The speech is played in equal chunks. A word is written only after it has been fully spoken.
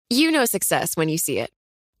You know success when you see it.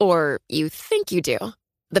 Or you think you do.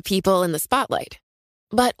 The people in the spotlight.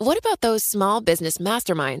 But what about those small business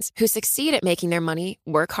masterminds who succeed at making their money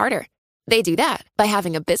work harder? They do that by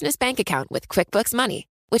having a business bank account with QuickBooks Money,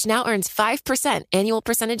 which now earns 5% annual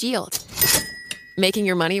percentage yield. Making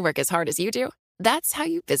your money work as hard as you do? That's how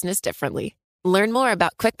you business differently. Learn more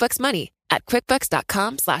about QuickBooks Money at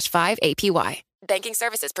quickbooks.com/5APY. Banking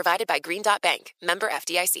services provided by Green Dot Bank. Member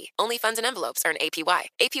FDIC. Only funds and envelopes earn APY.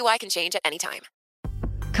 APY can change at any time.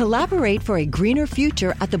 Collaborate for a greener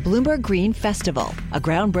future at the Bloomberg Green Festival, a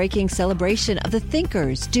groundbreaking celebration of the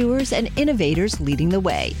thinkers, doers, and innovators leading the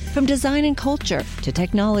way. From design and culture to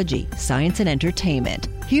technology, science, and entertainment.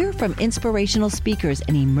 Hear from inspirational speakers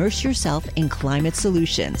and immerse yourself in climate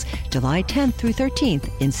solutions. July 10th through 13th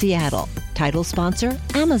in Seattle. Title sponsor,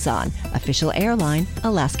 Amazon. Official airline,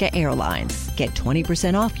 Alaska Airlines. Get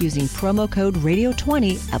 20% off using promo code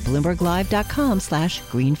Radio20 at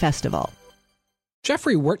BloombergLive.com/Green Festival.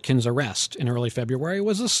 Jeffrey Wertkin's arrest in early February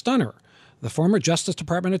was a stunner. The former Justice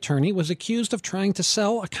Department attorney was accused of trying to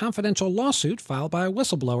sell a confidential lawsuit filed by a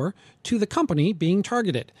whistleblower to the company being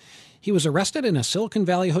targeted. He was arrested in a Silicon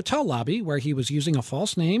Valley hotel lobby where he was using a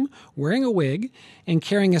false name, wearing a wig, and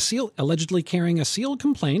allegedly carrying a sealed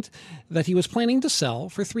complaint that he was planning to sell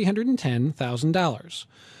for $310,000.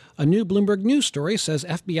 A new Bloomberg News story says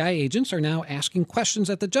FBI agents are now asking questions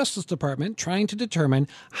at the Justice Department, trying to determine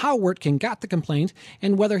how Wertkin got the complaint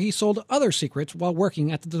and whether he sold other secrets while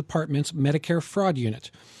working at the department's Medicare fraud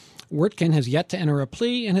unit. Wertkin has yet to enter a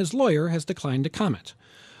plea, and his lawyer has declined to comment.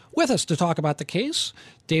 With us to talk about the case,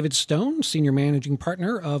 David Stone, senior managing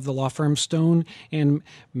partner of the law firm Stone and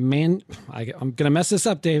I'm going to mess this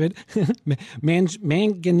up, David,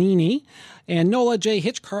 Manganini, and Nola J.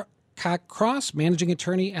 Hitchcock Cross, managing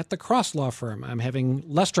attorney at the Cross Law Firm. I'm having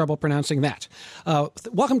less trouble pronouncing that.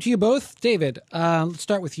 Welcome to you both. David, let's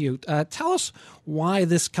start with you. Tell us why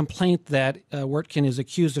this complaint that Wertkin is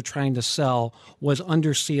accused of trying to sell was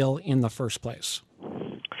under seal in the first place.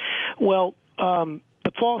 Well,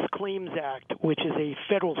 the False Claims Act, which is a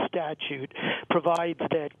federal statute, provides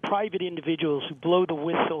that private individuals who blow the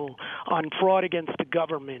whistle on fraud against the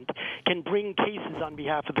government can bring cases on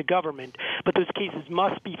behalf of the government, but those cases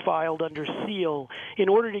must be filed under seal in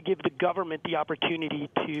order to give the government the opportunity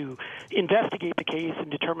to investigate the case and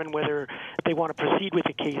determine whether they want to proceed with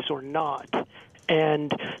the case or not.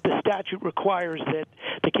 And the statute requires that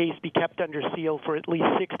the case be kept under seal for at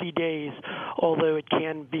least 60 days, although it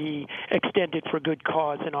can be extended for good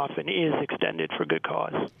cause and often is extended for good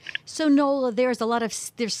cause. So, Nola, there's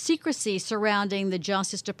secrecy surrounding the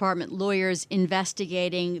Justice Department lawyers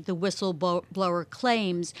investigating the whistleblower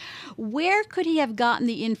claims. Where could he have gotten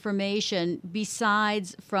the information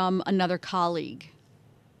besides from another colleague?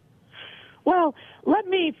 Well, let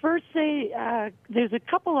me first say there's a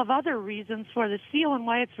couple of other reasons for the seal and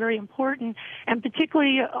why it's very important, and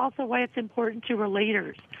particularly also why it's important to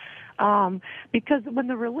relators. Because when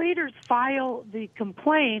the relators file the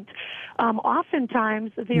complaint,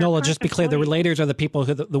 oftentimes they Nola, just be clear, the relators are the people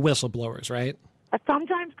who the whistleblowers, right?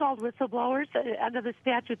 Sometimes called whistleblowers. Under the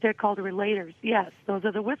statute, they're called relators. Yes, those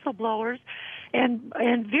are the whistleblowers. And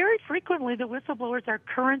very frequently, the whistleblowers are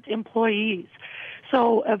current employees.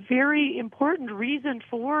 So a very important reason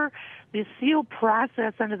for the seal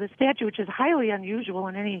process under the statute, which is highly unusual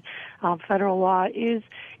in any federal law, is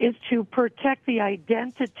to protect the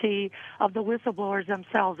identity of the whistleblowers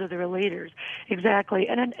themselves or the relators. Exactly.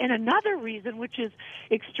 And another reason, which is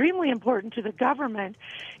extremely important to the government,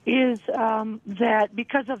 is that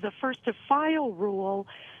because of the first to file rule,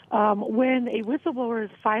 when a whistleblower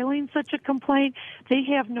is filing such a complaint, they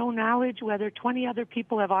have no knowledge whether 20 other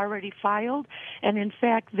people have already filed, and in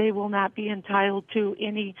fact, they will not be entitled to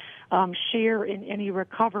any share in any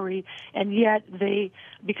recovery. And yet,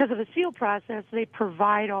 because of the seal process, they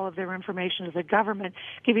provide all of their information to the government,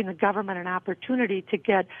 giving the government an opportunity to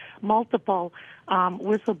get multiple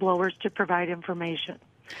whistleblowers to provide information.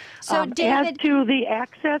 So, David, as to the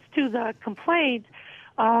access to the complaint,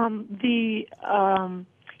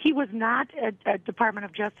 he was not a Department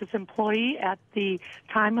of Justice employee at the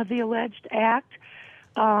time of the alleged act.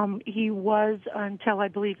 He was until, I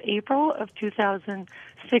believe, April of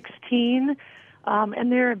 2016.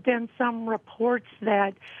 And there have been some reports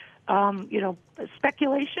that,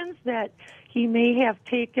 speculations that he may have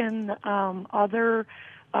taken other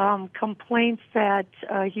complaints that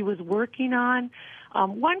he was working on.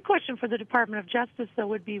 One question for the Department of Justice, though,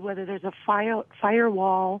 would be whether there's a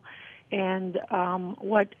firewall and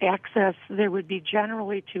what access there would be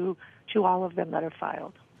generally to all of them that are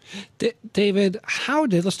filed. David,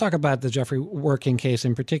 let's talk about the Jeffrey Wirtgen case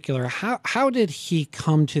in particular. How did he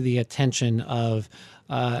come to the attention of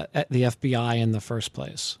the FBI in the first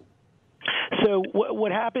place? So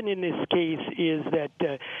what happened in this case is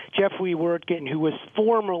that Jeffrey Wirtgen, who was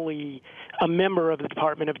formerly a member of the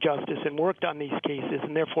Department of Justice and worked on these cases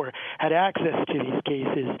and therefore had access to these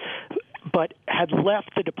cases, but had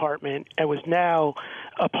left the department and was now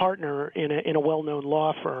a partner in a well-known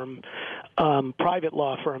law firm, private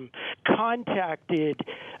law firm, contacted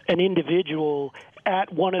an individual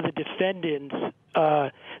at one of the defendants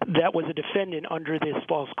that was a defendant under this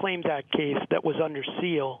False Claims Act case that was under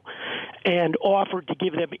seal, and offered to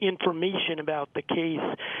give them information about the case,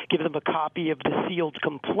 give them a copy of the sealed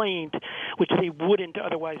complaint, which they wouldn't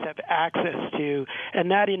otherwise have access to.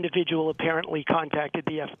 And that individual apparently contacted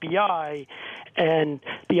the FBI, and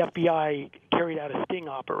the FBI carried out a sting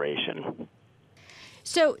operation.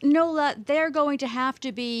 So, Nola, they're going to have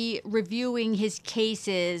to be reviewing his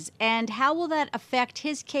cases, and how will that affect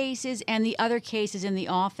his cases and the other cases in the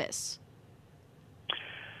office?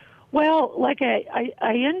 Well, like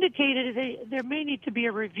I indicated, there may need to be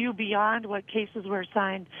a review beyond what cases were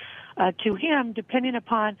assigned to him, depending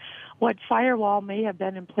upon what firewall may have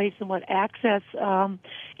been in place and what access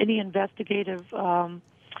any investigative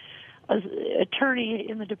attorney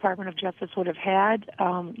in the Department of Justice would have had.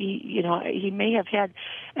 He may have had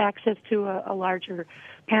access to a larger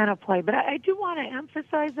panoply. But I do want to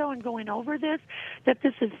emphasize, though, in going over this, that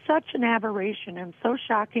this is such an aberration and so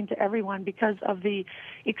shocking to everyone because of the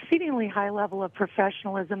exceedingly high level of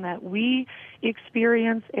professionalism that we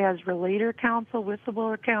experience as relator counsel,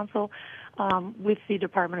 whistleblower counsel, with the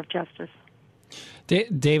Department of Justice.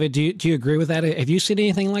 David, do you agree with that? Have you seen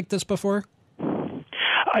anything like this before?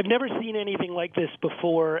 I've never seen anything like this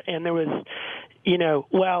before, and there was,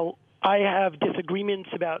 I have disagreements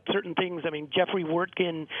about certain things. I mean, Jeffrey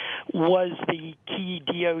Wirtgen was the key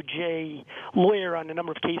DOJ lawyer on a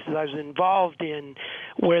number of cases I was involved in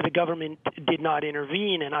where the government did not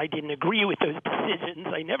intervene, and I didn't agree with those decisions.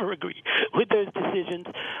 I never agree with those decisions.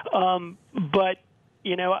 But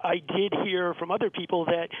I did hear from other people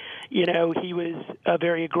that, he was a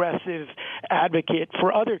very aggressive advocate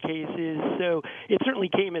for other cases. So it certainly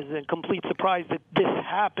came as a complete surprise that this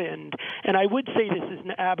happened. And I would say this is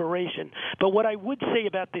an aberration. But what I would say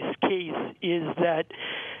about this case is that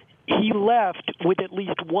he left with at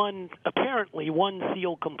least one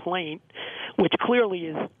sealed complaint, which clearly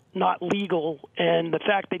is not legal, and the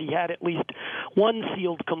fact that he had at least one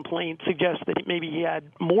sealed complaint suggests that maybe he had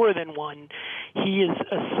more than one. He is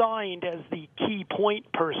assigned as the key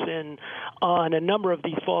point person on a number of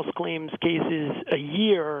these false claims cases a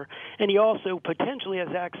year, and he also potentially has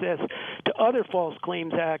access to other False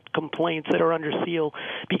Claims Act complaints that are under seal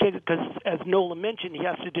because as Nola mentioned, he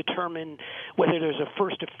has to determine whether there's a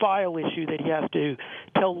first-to-file issue that he has to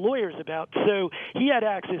tell lawyers about. So he had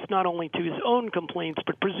access not only to his own complaints,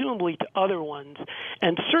 but presumably to other ones.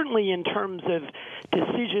 And certainly in terms of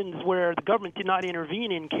decisions where the government did not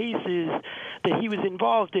intervene in cases that he was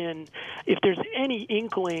involved in, if there's any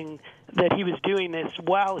inkling that he was doing this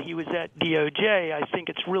while he was at DOJ, I think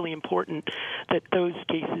it's really important that those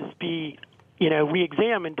cases be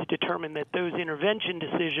re-examined to determine that those intervention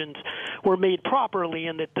decisions were made properly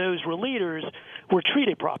and that those relators were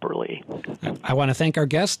treated properly. I want to thank our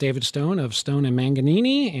guests, David Stone of Stone and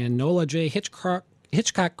Manganini and Nola J.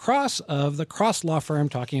 Hitchcock Cross of the Cross Law Firm,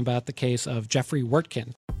 talking about the case of Jeffrey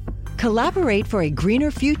Wirtgen. Collaborate for a greener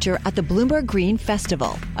future at the Bloomberg Green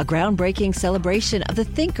Festival, a groundbreaking celebration of the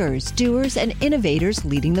thinkers, doers, and innovators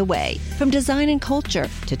leading the way. From design and culture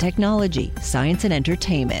to technology, science, and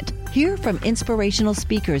entertainment. Hear from inspirational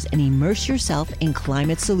speakers and immerse yourself in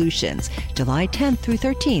climate solutions. July 10th through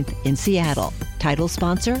 13th in Seattle. Title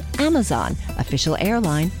sponsor, Amazon. Official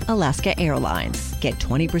airline, Alaska Airlines. Get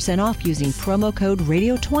 20% off using promo code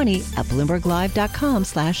RADIO20 at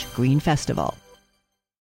BloombergLive.com/Green Festival.